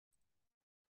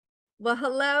Well,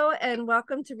 hello and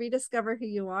welcome to Rediscover Who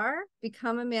You Are,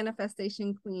 Become a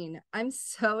Manifestation Queen. I'm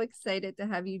so excited to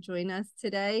have you join us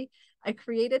today. I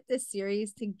created this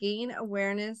series to gain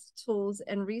awareness, tools,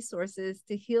 and resources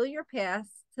to heal your past,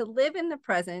 to live in the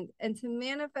present, and to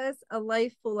manifest a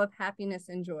life full of happiness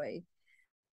and joy.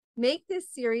 Make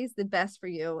this series the best for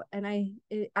you, and I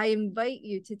invite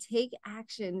you to take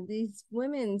action. These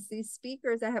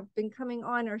speakers that have been coming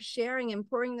on are sharing and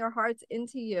pouring their hearts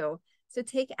into you. So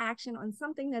take action on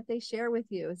something that they share with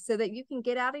you so that you can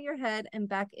get out of your head and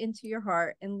back into your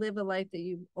heart and live a life that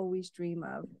you always dream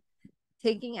of.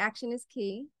 Taking action is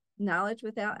key. Knowledge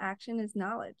without action is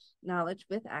knowledge. Knowledge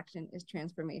with action is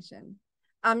transformation.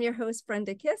 I'm your host,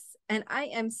 Brenda Kiss, and I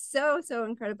am so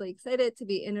incredibly excited to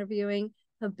be interviewing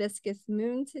Hibiscus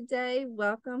Moon today.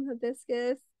 Welcome,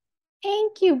 Hibiscus.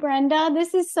 Thank you, Brenda.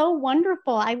 This is so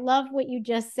wonderful. I love what you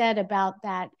just said about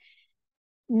that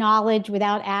knowledge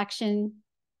without action.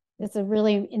 It's a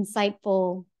really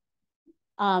insightful.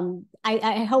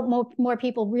 I hope more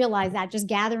people realize that just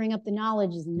gathering up the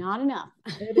knowledge is not enough.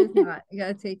 It is not. You got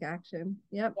to take action.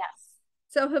 Yep. Yes.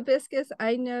 So, Hibiscus,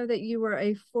 I know that you were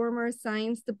a former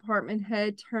science department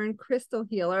head turned crystal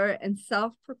healer and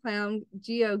self-proclaimed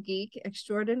geo geek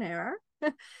extraordinaire.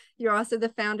 You're also the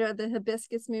founder of the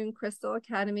Hibiscus Moon Crystal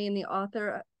Academy and the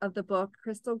author of the book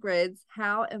Crystal Grids: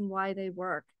 How and Why They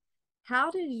Work.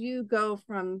 How did you go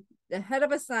from the head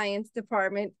of a science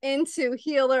department into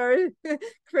healer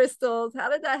crystals? How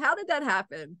did that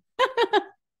happen?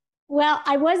 Well,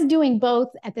 I was doing both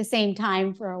at the same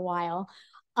time for a while.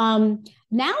 Now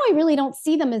I really don't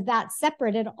see them as that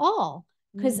separate at all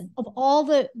because of all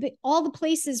the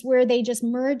places where they just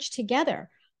merge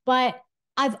together. But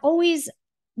I've always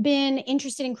been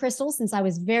interested in crystals since I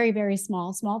was very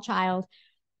small child,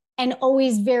 and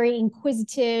always very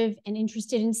inquisitive and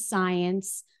interested in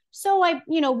science. So I,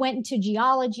 went into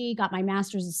geology, got my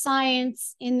master's of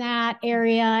science in that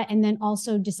area, and then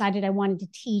also decided I wanted to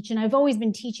teach. And I've always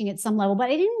been teaching at some level, but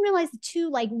I didn't realize the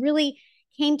two really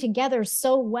came together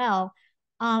so well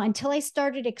until I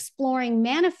started exploring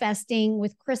manifesting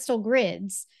with crystal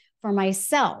grids for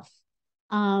myself.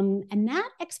 And that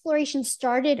exploration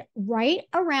started right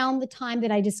around the time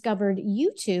that I discovered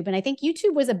YouTube. And I think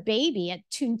YouTube was a baby at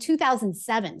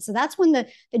 2007. So that's when the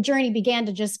journey began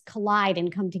to just collide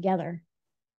and come together.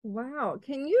 Wow.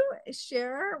 Can you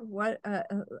share what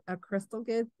a crystal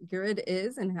grid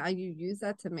is and how you use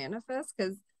that to manifest?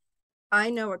 Because I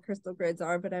know what crystal grids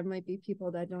are, but there might be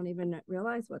people that don't even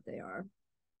realize what they are.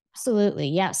 Absolutely.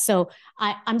 Yes. So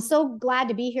I'm so glad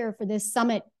to be here for this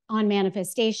summit on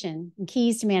manifestation and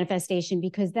keys to manifestation,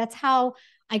 because that's how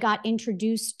I got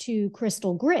introduced to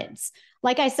crystal grids.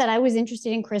 Like I said, I was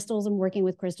interested in crystals and working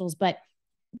with crystals, but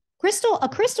a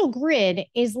crystal grid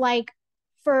is like,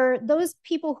 for those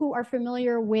people who are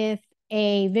familiar with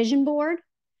a vision board,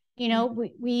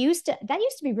 we used to, that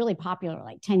used to be really popular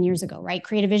like 10 years ago, right?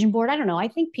 Create a vision board. I don't know. I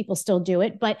think people still do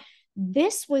it, but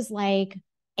this was like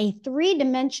a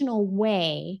three-dimensional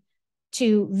way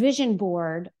to vision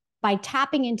board by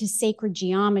tapping into sacred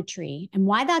geometry. And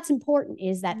why that's important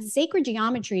is that sacred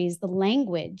geometry is the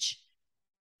language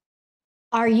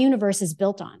our universe is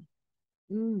built on.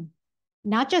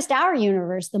 Not just our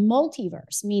universe, the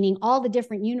multiverse, meaning all the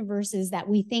different universes that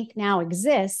we think now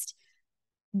exist,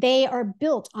 they are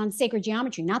built on sacred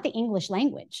geometry, not the English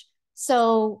language.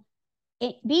 So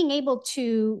being able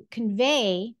to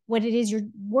convey what it is you're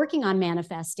working on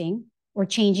manifesting or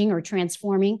changing or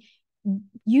transforming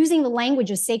using the language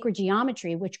of sacred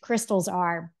geometry, which crystals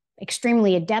are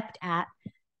extremely adept at,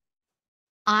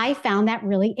 I found that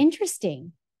really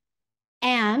interesting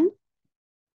and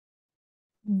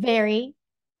very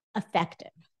effective,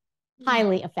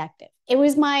 highly effective. It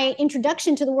was my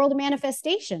introduction to the world of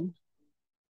manifestation.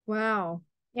 Wow.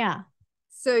 Yeah.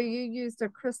 So you used a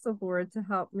crystal board to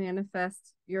help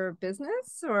manifest your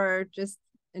business or just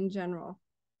in general?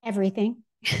 Everything.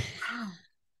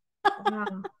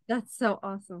 Wow. That's so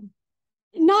awesome.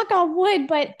 Knock on wood,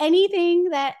 but anything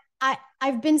that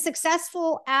I've been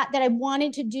successful at that I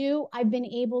wanted to do, I've been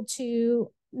able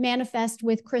to manifest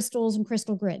with crystals and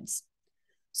crystal grids.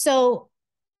 So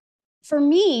for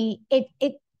me, it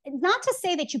not to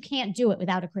say that you can't do it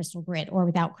without a crystal grid or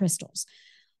without crystals,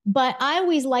 but I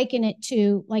always liken it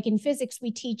to, like in physics,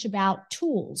 we teach about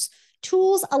tools.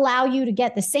 Tools allow you to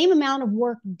get the same amount of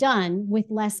work done with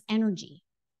less energy.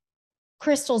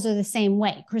 Crystals are the same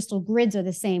way. Crystal grids are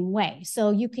the same way.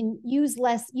 So you can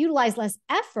utilize less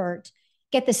effort,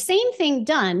 get the same thing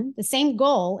done, the same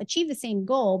goal, achieve the same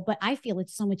goal, but I feel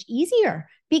it's so much easier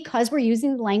because we're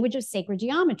using the language of sacred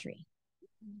geometry.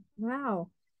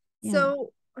 Wow. Yeah.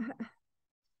 So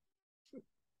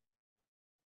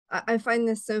I find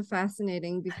this so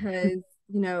fascinating because,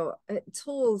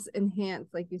 tools enhance,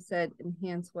 like you said,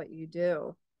 enhance what you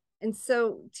do. And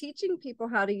so teaching people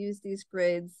how to use these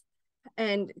grids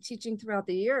and teaching throughout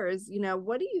the years,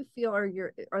 what do you feel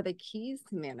are the keys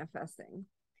to manifesting?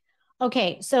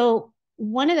 Okay, so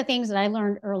one of the things that I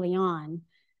learned early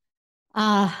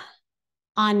uh,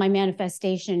 on my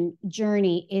manifestation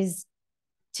journey is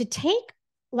to take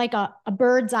like a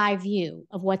bird's eye view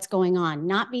of what's going on,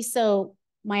 not be so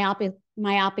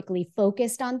myopically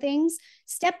focused on things.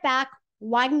 Step back,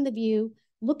 widen the view,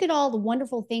 look at all the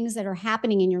wonderful things that are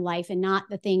happening in your life and not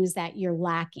the things that you're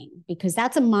lacking, because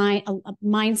that's a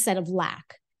mindset of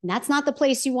lack. And that's not the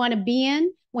place you want to be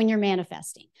in when you're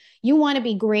manifesting. You want to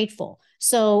be grateful.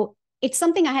 So it's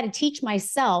something I had to teach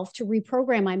myself to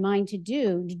reprogram my mind to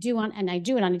do and I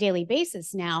do it on a daily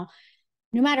basis now,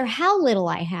 no matter how little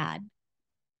I had.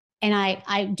 And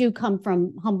I do come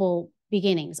from humble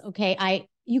beginnings. Okay.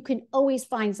 You can always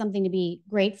find something to be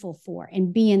grateful for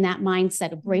and be in that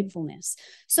mindset of gratefulness.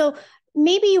 So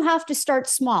maybe you have to start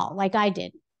small, like I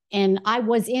did. And I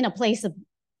was in a place of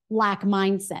lack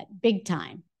mindset, big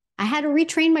time. I had to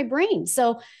retrain my brain.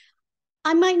 So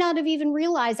I might not have even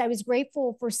realized I was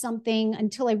grateful for something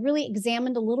until I really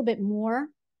examined a little bit more,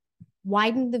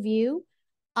 widened the view.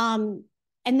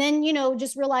 And then,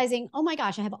 just realizing, oh my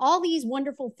gosh, I have all these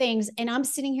wonderful things and I'm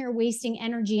sitting here wasting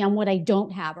energy on what I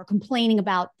don't have or complaining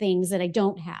about things that I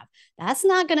don't have. That's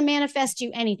not going to manifest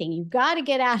you anything. You've got to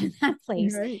get out of that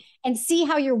place and see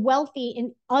how you're wealthy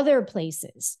in other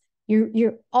places.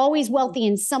 You're always wealthy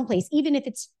in some place, even if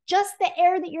it's just the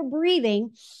air that you're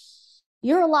breathing.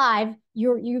 You're alive.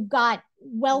 You've got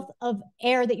wealth of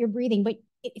air that you're breathing. But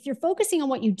if you're focusing on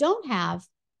what you don't have,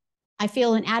 I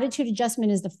feel an attitude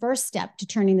adjustment is the first step to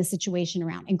turning the situation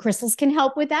around. And crystals can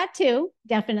help with that too,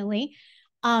 definitely.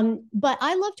 But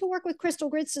I love to work with crystal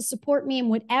grids to support me in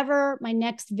whatever my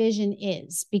next vision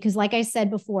is, because like I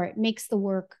said before, it makes the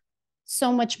work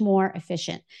so much more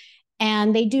efficient.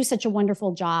 And they do such a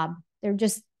wonderful job. They're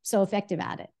just so effective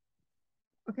at it.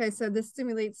 Okay, so this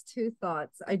stimulates two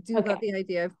thoughts. I do love the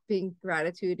idea of being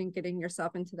gratitude and getting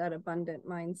yourself into that abundant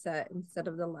mindset instead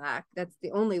of the lack. That's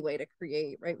the only way to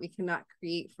create, right? We cannot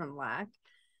create from lack.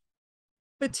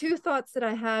 But two thoughts that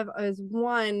I have is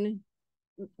one,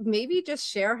 maybe just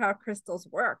share how crystals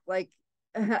work. Like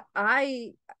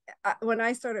I when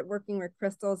I started working with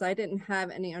crystals, I didn't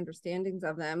have any understandings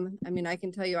of them. I mean, I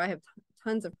can tell you I have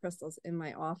tons of crystals in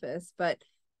my office, but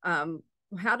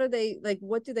how do they, like,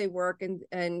 what do they work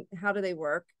and how do they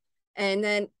work? And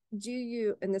then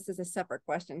and this is a separate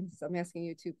question, so I'm asking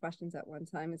you two questions at one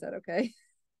time. Is that okay?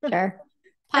 Sure.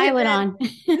 Pile it on.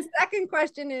 The second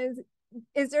question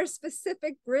is there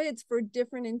specific grids for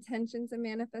different intentions and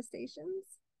manifestations?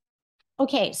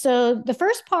 Okay, so the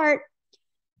first part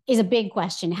is a big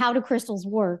question. How do crystals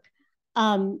work?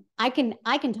 I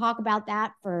can talk about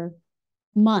that for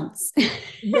months.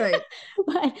 Right.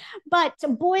 but to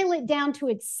boil it down to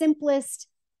its simplest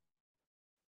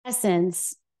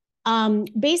essence,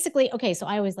 basically, okay, so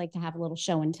I always like to have a little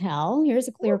show and tell. Here's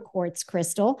a clear quartz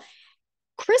crystal.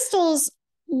 Crystals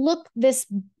look this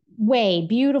way,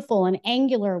 beautiful and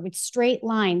angular with straight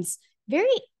lines, very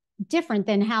different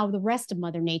than how the rest of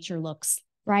Mother Nature looks,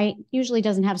 right? Usually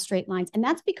doesn't have straight lines. And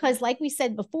that's because, like we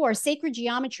said before, sacred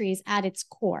geometry is at its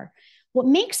core. What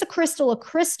makes a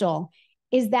crystal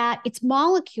is that its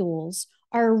molecules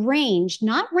are arranged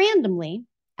not randomly,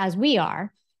 as we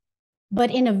are,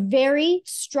 but in a very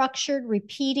structured,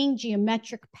 repeating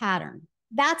geometric pattern.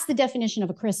 That's the definition of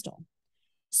a crystal.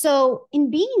 So in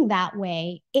being that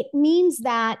way, it means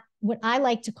that what I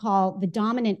like to call the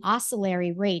dominant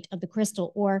oscillatory rate of the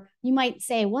crystal, or you might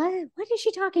say, what is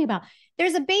she talking about?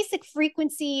 There's a basic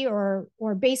frequency or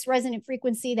base resonant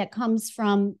frequency that comes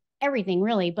from everything,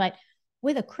 really. But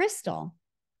with a crystal,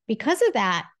 because of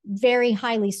that very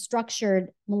highly structured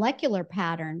molecular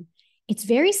pattern, it's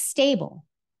very stable.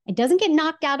 It doesn't get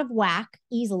knocked out of whack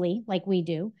easily like we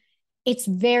do. It's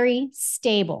very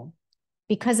stable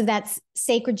because of that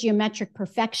sacred geometric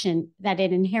perfection that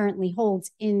it inherently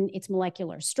holds in its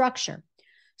molecular structure.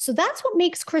 So that's what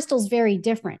makes crystals very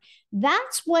different.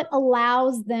 That's what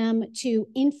allows them to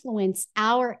influence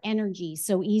our energy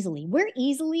so easily. We're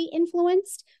easily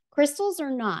influenced. Crystals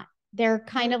are not. They're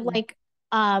kind of like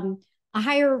a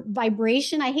higher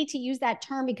vibration. I hate to use that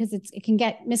term because it can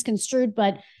get misconstrued,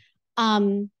 but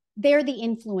they're the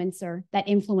influencer that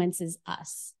influences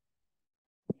us.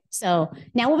 So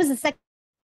now what was the second?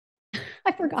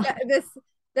 I forgot.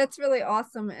 That's really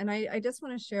awesome. And I just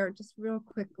want to share just real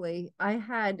quickly. I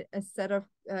had a set of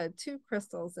two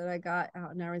crystals that I got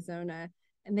out in Arizona.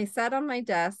 and they sat on my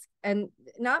desk, and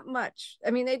not much.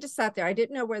 I mean, they just sat there. I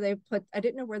didn't know where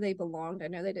they belonged. I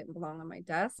know they didn't belong on my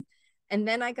desk. And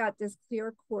then I got this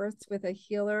clear quartz with a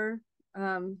healer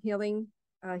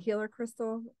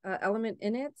crystal element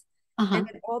in it. And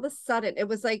then all of a sudden, it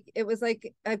was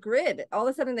like a grid. All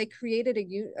of a sudden, they created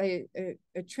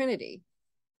a trinity,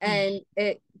 and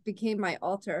it became my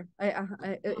altar.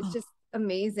 It's just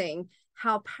amazing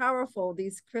how powerful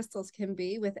these crystals can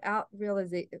be without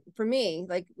realizing, for me,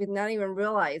 like with not even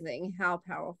realizing how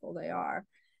powerful they are.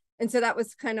 And so that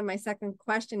was kind of my second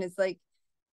question, is like,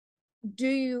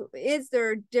 is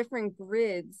there different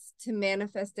grids to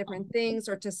manifest different things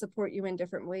or to support you in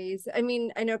different ways? I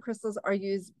mean, I know crystals are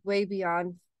used way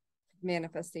beyond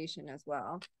manifestation as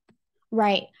well.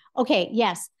 Right. Okay.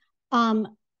 Yes.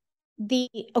 First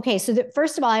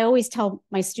of all, I always tell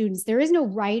my students there is no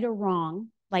right or wrong.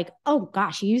 Like, oh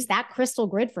gosh, you use that crystal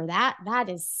grid for that. That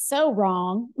is so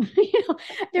wrong.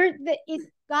 It's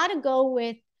got to go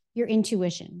with your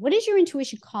intuition. What is your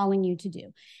intuition calling you to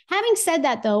do? Having said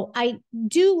that, though, I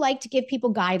do like to give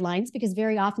people guidelines, because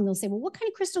very often they'll say, well, what kind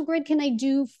of crystal grid can I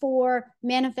do for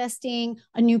manifesting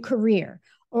a new career?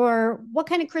 Or what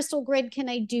kind of crystal grid can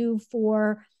I do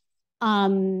for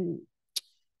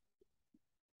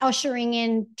ushering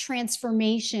in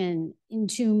transformation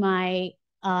into my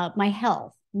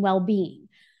health, well-being?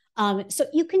 So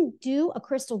you can do a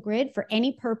crystal grid for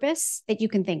any purpose that you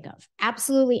can think of.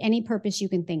 Absolutely any purpose you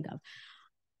can think of.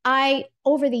 I,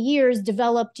 over the years,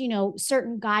 developed,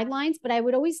 certain guidelines, but I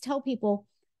would always tell people,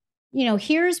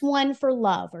 here's one for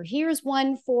love, or here's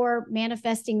one for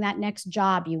manifesting that next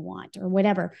job you want, or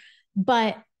whatever.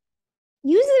 But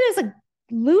use it as a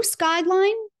loose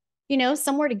guideline,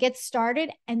 somewhere to get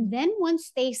started. And then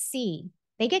once they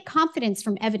get confidence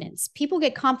from evidence. People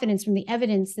get confidence from the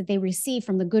evidence that they receive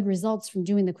from the good results from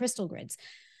doing the crystal grids.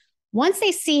 Once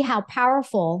they see how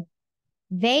powerful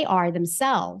they are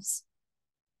themselves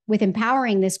with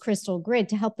empowering this crystal grid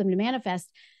to help them to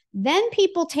manifest, then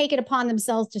people take it upon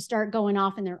themselves to start going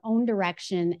off in their own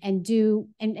direction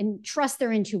and trust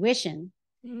their intuition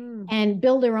and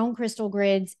build their own crystal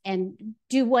grids and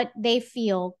do what they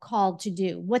feel called to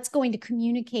do. What's going to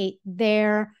communicate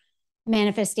their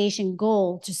manifestation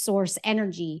goal to source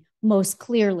energy most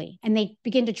clearly, and they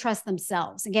begin to trust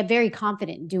themselves and get very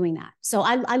confident in doing that. So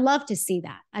I love to see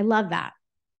that. I love that.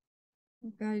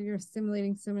 Oh God, you're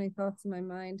stimulating so many thoughts in my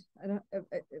mind.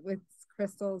 With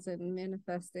crystals and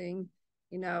manifesting,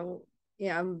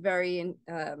 I'm very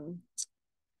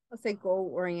let's say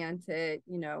goal oriented.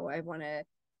 I want to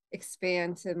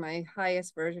expand to my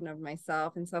highest version of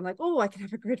myself. And so I'm like, oh, I can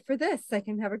have a grid for this. I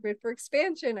can have a grid for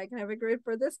expansion. I can have a grid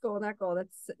for this goal and that goal.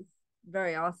 That's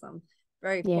very awesome.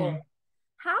 Very cool. Yeah.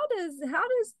 How does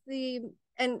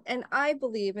and I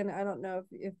believe, and I don't know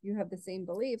if you have the same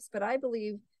beliefs, but I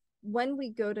believe when we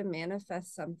go to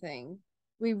manifest something,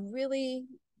 we really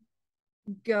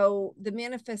the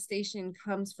manifestation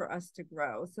comes for us to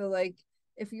grow. So like,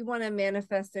 if you want to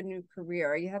manifest a new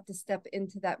career, you have to step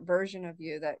into that version of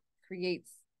you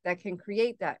that can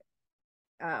create that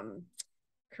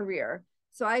career.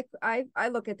 So I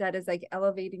look at that as like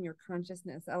elevating your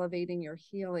consciousness, elevating your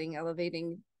healing,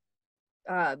 elevating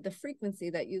the frequency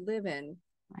that you live in.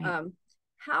 Right.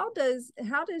 How does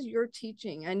your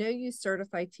teaching? I know you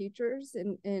certify teachers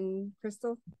in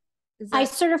crystal. I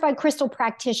certify crystal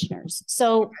practitioners.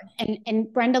 So, okay.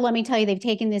 and Brenda, let me tell you, they've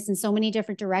taken this in so many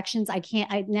different directions. I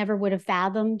never would have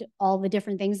fathomed all the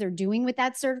different things they're doing with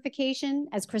that certification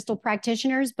as crystal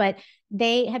practitioners, but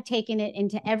they have taken it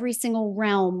into every single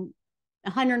realm,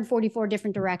 144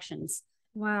 different directions.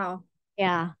 Wow.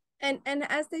 Yeah. And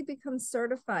as they become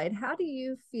certified, how do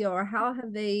you feel, or how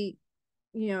have they,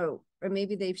 or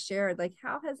maybe they've shared, like,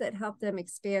 how has it helped them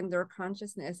expand their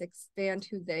consciousness, expand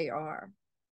who they are?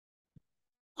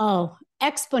 Oh,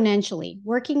 exponentially.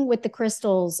 Working with the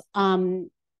crystals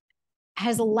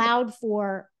has allowed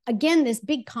for, again, this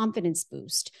big confidence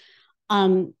boost.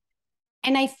 And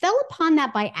I fell upon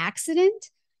that by accident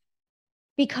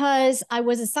because I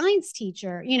was a science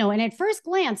teacher, and at first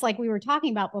glance, like we were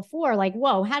talking about before, like,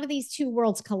 whoa, how do these two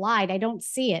worlds collide? I don't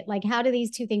see it. Like, how do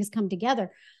these two things come together?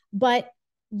 But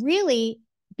really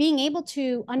being able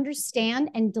to understand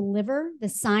and deliver the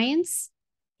science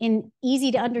in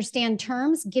easy to understand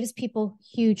terms gives people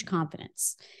huge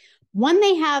confidence. When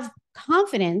they have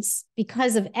confidence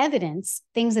because of evidence,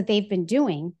 things that they've been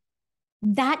doing,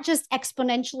 that just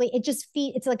exponentially,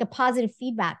 it's like a positive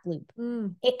feedback loop.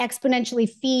 It exponentially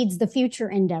feeds the future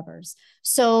endeavors.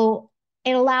 So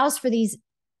it allows for these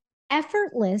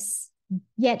effortless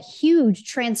yet huge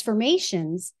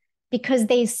transformations because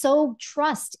they so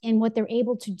trust in what they're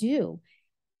able to do.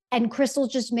 and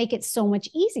crystals just make it so much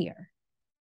easier.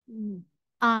 Mm.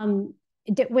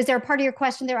 Was there a part of your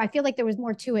question there? I feel like there was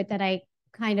more to it that I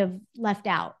kind of left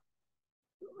out.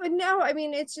 But no, I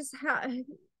mean, it's just how,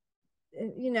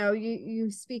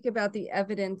 you speak about the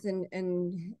evidence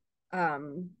and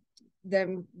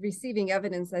them receiving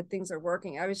evidence that things are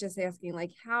working. I was just asking,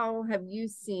 like, how have you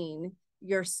seen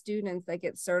your students that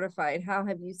get certified? How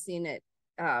have you seen it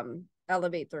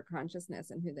elevate their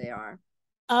consciousness and who they are?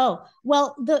 Oh,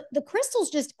 well, the crystals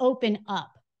just open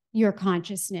up your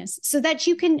consciousness so that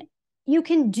you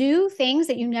can do things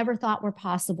that you never thought were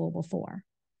possible before.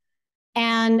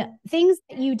 And things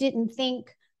that you didn't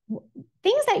think,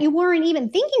 things that you weren't even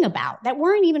thinking about, that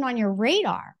weren't even on your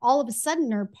radar, all of a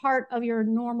sudden are part of your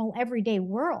normal everyday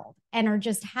world and are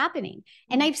just happening.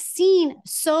 And I've seen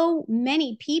so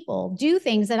many people do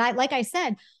things that like I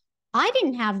said, I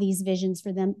didn't have these visions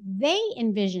for them. They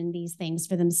envisioned these things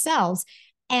for themselves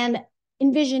and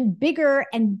envisioned bigger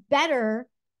and better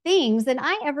things than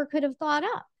I ever could have thought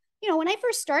up. When I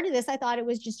first started this, I thought it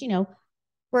was just,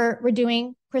 we're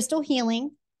doing crystal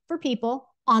healing for people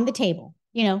on the table,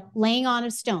 laying on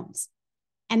of stones.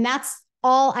 And that's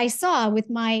all I saw with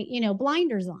my,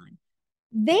 blinders on.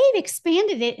 They've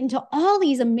expanded it into all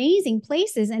these amazing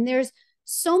places. And there's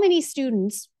so many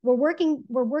students. We're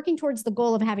working towards the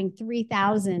goal of having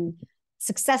 3,000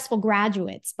 successful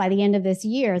graduates by the end of this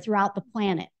year throughout the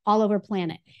planet, all over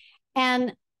planet.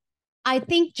 And I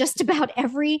think just about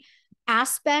every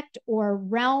aspect or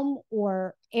realm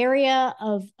or area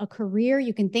of a career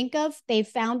you can think of, they've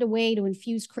found a way to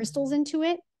infuse crystals into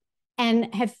it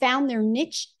and have found their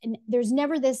niche. And there's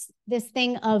never this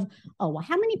thing of, oh, well,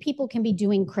 how many people can be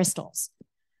doing crystals?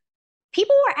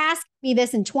 People were asking me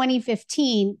this in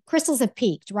 2015. Crystals have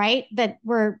peaked, right? That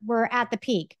we're at the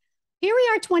peak. Here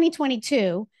we are,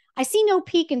 2022. I see no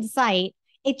peak in sight.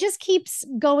 It just keeps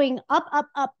going up, up,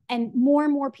 up, and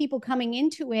more people coming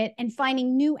into it and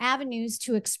finding new avenues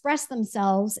to express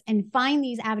themselves and find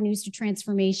these avenues to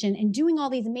transformation and doing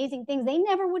all these amazing things they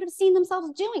never would have seen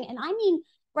themselves doing. And I mean,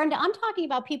 Brenda, I'm talking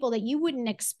about people that you wouldn't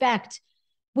expect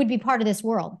would be part of this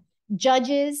world.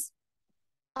 Judges,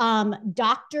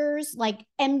 doctors, like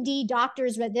MD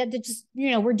doctors that just,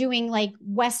 we're doing like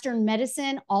Western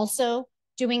medicine, also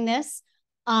doing this.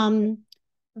 Astrophysicists.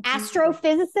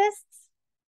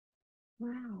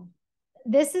 Wow.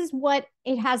 This is what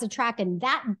it has attracted.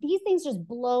 These things just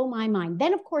blow my mind.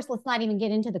 Then, of course, let's not even get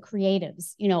into the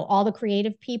creatives, all the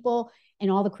creative people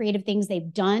and all the creative things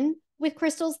they've done with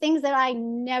crystals, things that I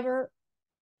never,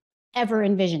 ever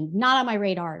envisioned, not on my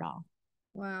radar at all.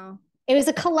 Wow. It was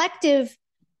a collective,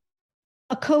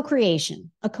 a co-creation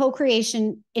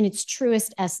in its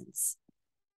truest essence.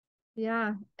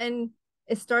 Yeah. And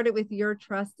it started with your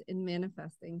trust in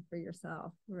manifesting for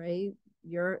yourself, right?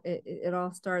 It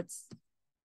all starts,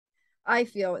 I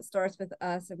feel it starts with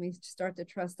us, and we start to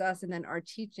trust us, and then our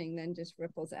teaching then just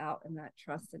ripples out in that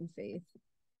trust and faith.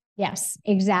 Yes,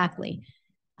 exactly.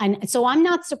 And so I'm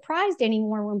not surprised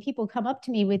anymore when people come up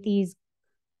to me with these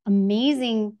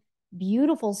amazing,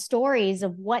 beautiful stories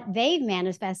of what they've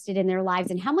manifested in their lives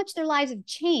and how much their lives have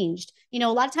changed. A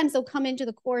lot of times they'll come into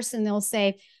the course and they'll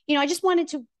say, I just wanted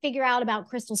to figure out about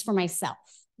crystals for myself.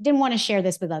 Didn't want to share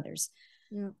this with others.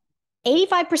 Yeah.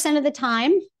 85% of the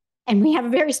time, and we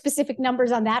have very specific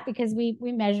numbers on that because we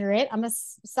measure it. I'm a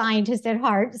scientist at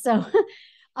heart. So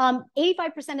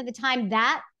 85% of the time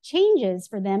that changes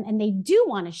for them and they do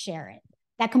want to share it.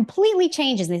 That completely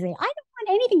changes. They say, I don't want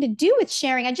anything to do with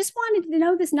sharing. I just wanted to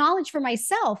know this knowledge for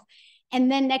myself.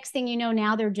 And then next thing you know,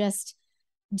 now they're just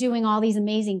doing all these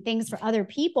amazing things for other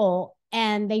people.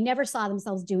 And they never saw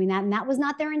themselves doing that. And that was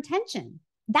not their intention.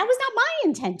 That was not my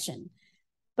intention.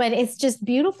 But it's just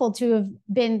beautiful to have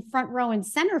been front row and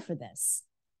center for this.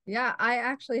 Yeah, I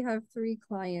actually have 3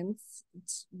 clients,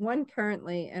 one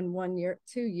currently and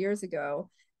 2 years ago,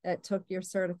 that took your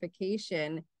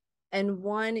certification, and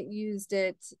one used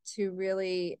it to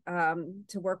really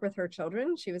to work with her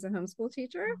children. She was a homeschool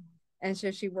teacher, and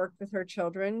so she worked with her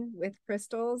children with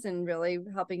crystals and really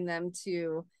helping them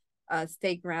to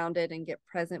stay grounded and get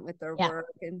present with their work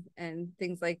and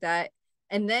things like that.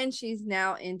 And then she's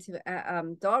now into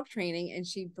dog training, and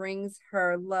she brings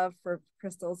her love for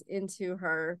crystals into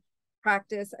her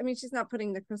practice. I mean, she's not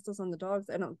putting the crystals on the dogs,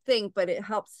 I don't think, but it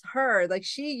helps her. Like,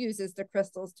 she uses the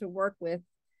crystals to work with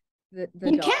the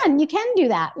you dog. You can do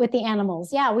that with the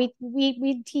animals. Yeah,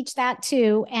 we teach that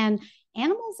too. And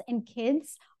animals and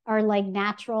kids are like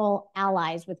natural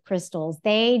allies with crystals.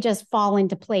 They just fall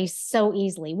into place so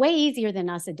easily, way easier than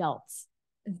us adults.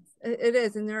 It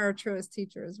is, and they're our truest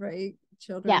teachers, right?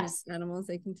 Children, yes, and animals,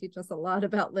 they can teach us a lot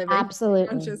about living absolutely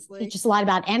consciously. Teach us a lot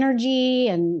about energy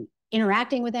and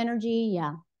interacting with energy.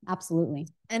 Yeah, absolutely.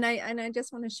 And I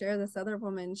just want to share this other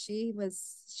woman. She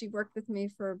worked with me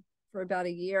for about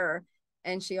a year,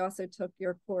 and she also took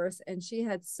your course, and she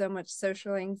had so much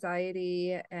social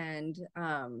anxiety and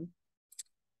uh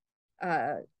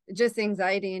just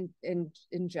anxiety in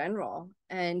general.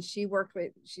 And she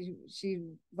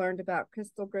learned about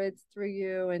crystal grids through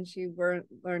you, and she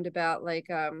learned about like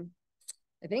I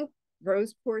think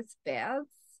rose quartz baths.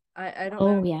 I don't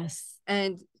know. Oh, yes.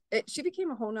 And she became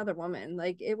a whole nother woman.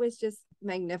 Like it was just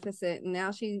magnificent. And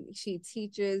now she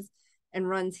teaches and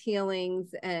runs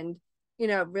healings, and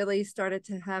really started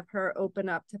to have her open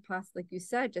up to like you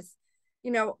said, just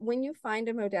when you find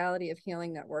a modality of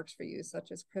healing that works for you,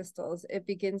 such as crystals, it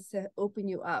begins to open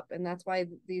you up. And that's why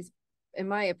these, in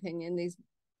my opinion, these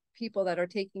people that are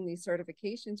taking these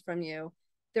certifications from you,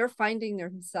 they're finding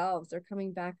themselves, they're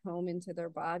coming back home into their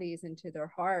bodies, into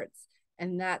their hearts.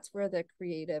 And that's where the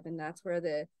creative, and that's where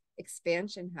the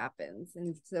expansion happens.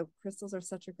 And so crystals are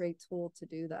such a great tool to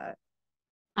do that.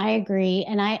 I agree.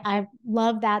 And I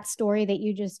love that story that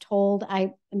you just told.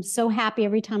 I am so happy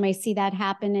every time I see that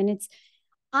happen. And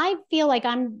I feel like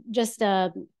I'm just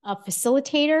a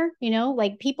facilitator,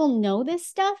 like people know this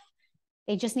stuff.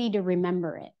 They just need to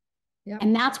remember it. Yep.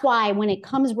 And that's why when it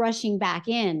comes rushing back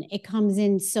in, it comes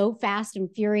in so fast and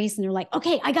furious. And they're like,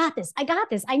 okay, I got this. I got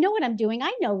this. I know what I'm doing.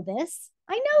 I know this.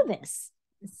 I know this.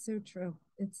 It's so true.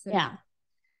 It's so yeah. True.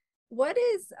 What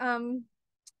is,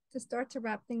 to start to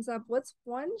wrap things up, what's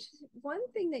one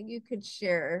thing that you could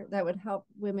share that would help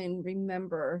women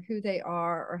remember who they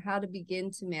are, or how to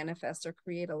begin to manifest or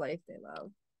create a life they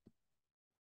love?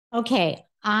 Okay,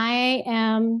 I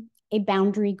am a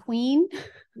boundary queen.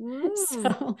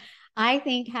 So I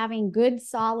think having good,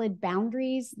 solid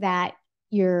boundaries that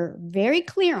you're very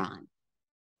clear on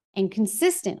and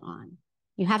consistent on,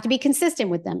 you have to be consistent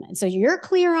with them. And so you're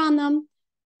clear on them,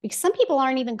 because some people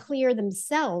aren't even clear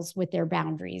themselves with their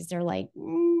boundaries. They're like,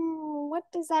 what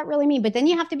does that really mean? But then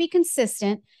you have to be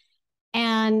consistent,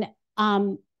 and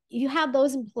you have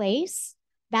those in place.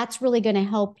 That's really going to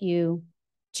help you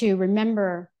to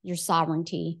remember your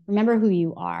sovereignty, remember who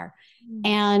you are.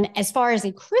 And as far as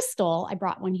a crystal, I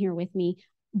brought one here with me.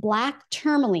 Black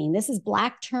tourmaline. This is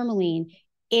black tourmaline,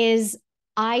 is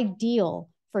ideal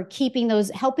for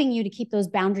helping you to keep those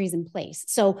boundaries in place.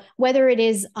 So whether it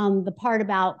is the part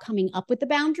about coming up with the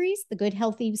boundaries, the good,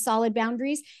 healthy, solid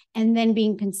boundaries, and then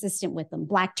being consistent with them,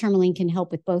 black tourmaline can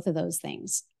help with both of those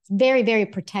things. It's very, very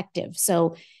protective.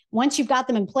 So once you've got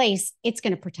them in place, it's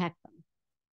going to protect them.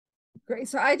 Great.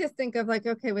 So I just think of like,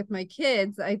 okay, with my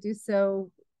kids, I do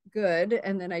so good,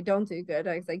 and then I don't do good.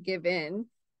 I give in.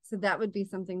 So that would be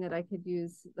something that I could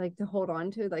use, like to hold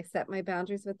on to, like set my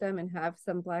boundaries with them and have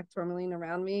some black tourmaline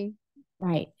around me.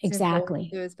 Right. Exactly.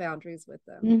 Those boundaries with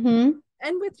them. Mm-hmm.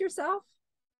 And with yourself.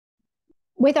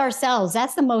 With ourselves.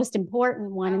 That's the most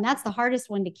important one. And that's the hardest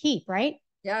one to keep, right?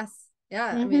 Yes.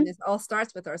 Yeah. Mm-hmm. I mean, it all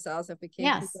starts with ourselves. If we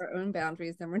can't keep our own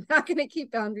boundaries, then we're not going to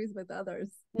keep boundaries with others.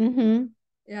 Mm-hmm.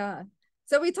 Yeah.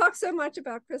 So we talk so much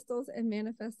about crystals and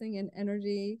manifesting and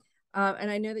energy.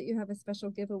 And I know that you have a special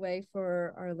giveaway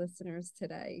for our listeners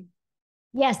today.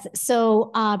 Yes.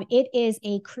 So it is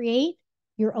a create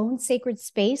your own sacred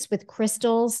space with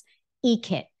crystals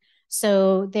e-kit.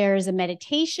 So there's a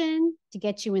meditation to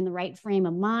get you in the right frame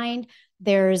of mind.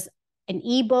 There's an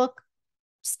ebook,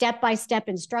 step-by-step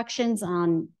instructions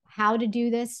on how to do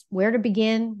this, where to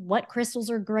begin, what crystals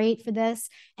are great for this,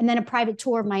 and then a private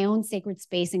tour of my own sacred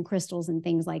space and crystals and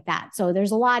things like that. So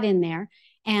there's a lot in there.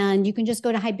 And you can just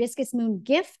go to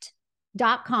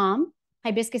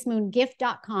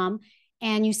hibiscusmoongift.com,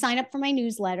 and you sign up for my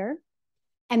newsletter,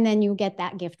 and then you get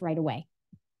that gift right away.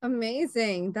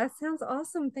 Amazing. That sounds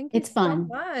awesome. Thank you so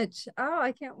much. Oh,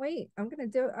 I can't wait. I'm going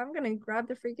to grab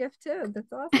the free gift too.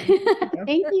 That's awesome.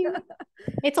 Thank you.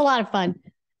 It's a lot of fun.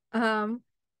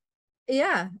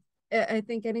 Yeah, I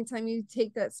think anytime you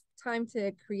take that time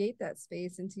to create that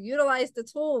space and to utilize the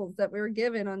tools that we were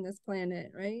given on this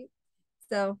planet, right?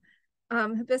 So,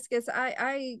 Hibiscus,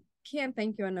 I can't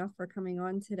thank you enough for coming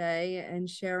on today and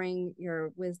sharing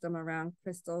your wisdom around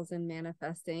crystals and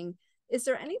manifesting. Is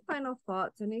there any final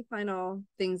thoughts, any final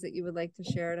things that you would like to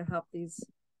share to help the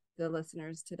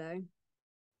listeners today?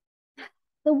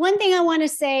 The one thing I want to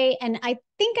say, and I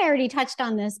think I already touched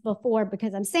on this before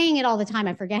because I'm saying it all the time.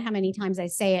 I forget how many times I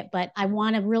say it, but I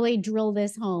want to really drill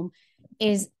this home,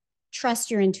 is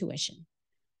trust your intuition.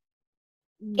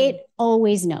 It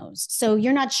always knows. So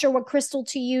you're not sure what crystal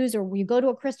to use, or you go to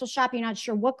a crystal shop, you're not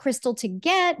sure what crystal to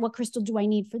get. What crystal do I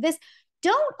need for this?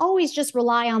 Don't always just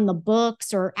rely on the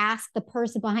books or ask the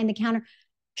person behind the counter.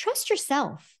 Trust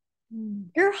yourself.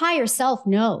 Your higher self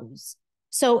knows.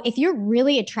 So if you're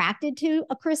really attracted to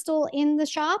a crystal in the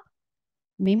shop,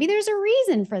 maybe there's a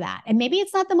reason for that. And maybe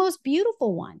it's not the most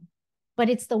beautiful one, but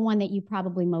it's the one that you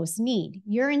probably most need.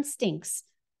 Your instincts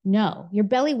know, your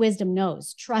belly wisdom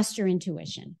knows. Trust your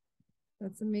intuition.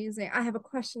 That's amazing. I have a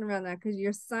question around that because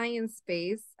you're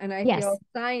science-based, and I Yes. feel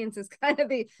science is kind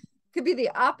of could be the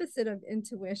opposite of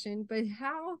intuition, but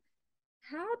how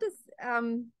does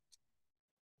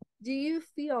do you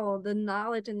feel the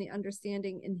knowledge and the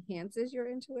understanding enhances your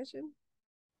intuition?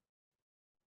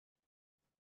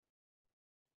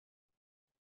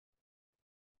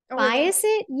 Oh, wait, Bias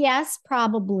it? Yes,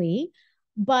 probably.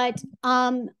 But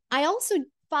I also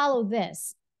follow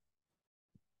this.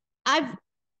 I've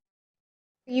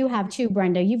You have too,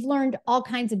 Brenda. You've learned all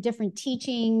kinds of different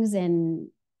teachings and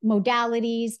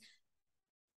modalities.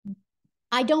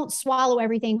 I don't swallow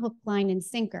everything hook, line, and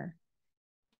sinker.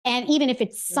 And even if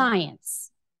it's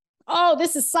science, oh,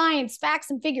 this is science, facts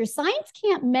and figures. Science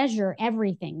can't measure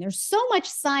everything. There's so much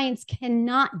science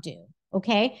cannot do.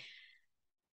 Okay.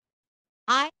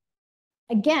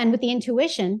 Again, with the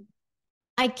intuition,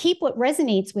 I keep what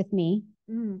resonates with me.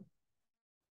 Mm.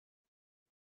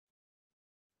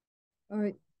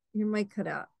 Oh, your mic cut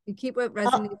out. You keep what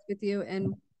resonates with you,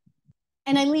 and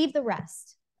I leave the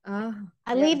rest. I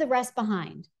leave the rest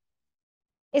behind.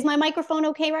 Is my microphone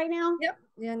okay right now? Yep.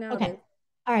 Yeah, no. Okay.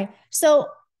 All right. So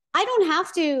I don't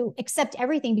have to accept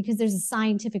everything because there's a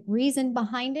scientific reason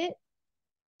behind it.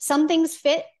 Some things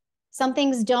fit, some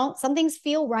things don't. Some things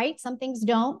feel right, some things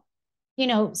don't.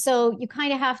 So you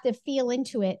kind of have to feel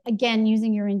into it again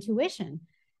using your intuition.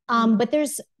 But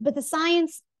the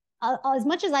science, as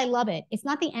much as I love it, it's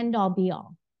not the end all be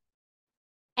all.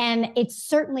 And it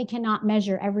certainly cannot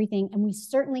measure everything. And we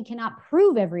certainly cannot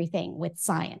prove everything with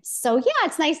science. So, yeah,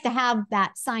 it's nice to have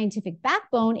that scientific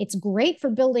backbone. It's great for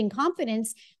building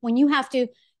confidence when you have to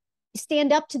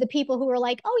stand up to the people who are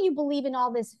like, oh, you believe in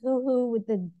all this hoo-hoo with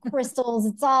the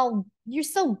crystals. You're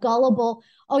so gullible.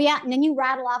 Oh, yeah. And then you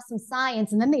rattle off some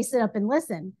science and then they sit up and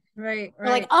listen. Right. They're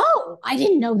like, oh, I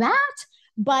didn't know that.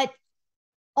 But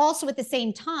also at the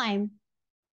same time,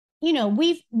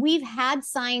 we've had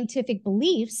scientific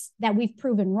beliefs that we've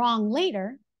proven wrong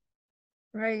later.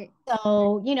 Right.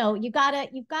 So, you've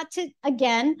got to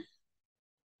again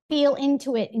feel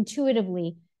into it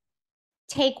intuitively.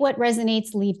 Take what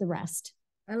resonates, leave the rest.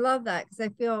 I love that because I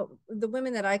feel the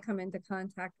women that I come into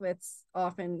contact with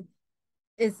often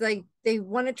is like they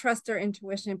want to trust their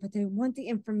intuition, but they want the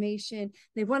information.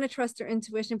 They want to trust their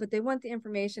intuition, but they want the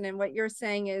information. And what you're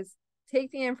saying is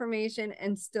take the information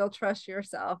and still trust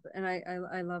yourself. And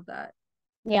I love that.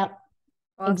 Yep.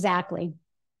 Awesome. Exactly.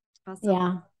 Awesome.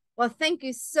 Yeah. Well, thank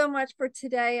you so much for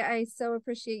today. I so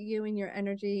appreciate you and your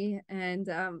energy. And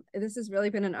this has really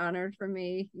been an honor for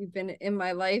me. You've been in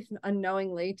my life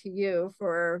unknowingly to you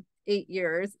for 8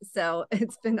 years. So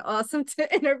it's been awesome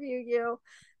to interview you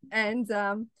and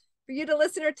for you to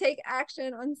listen or take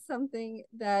action on something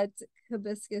that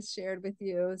Hibiscus shared with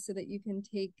you so that you can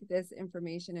take this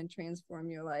information and transform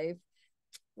your life.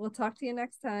 We'll talk to you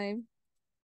next time.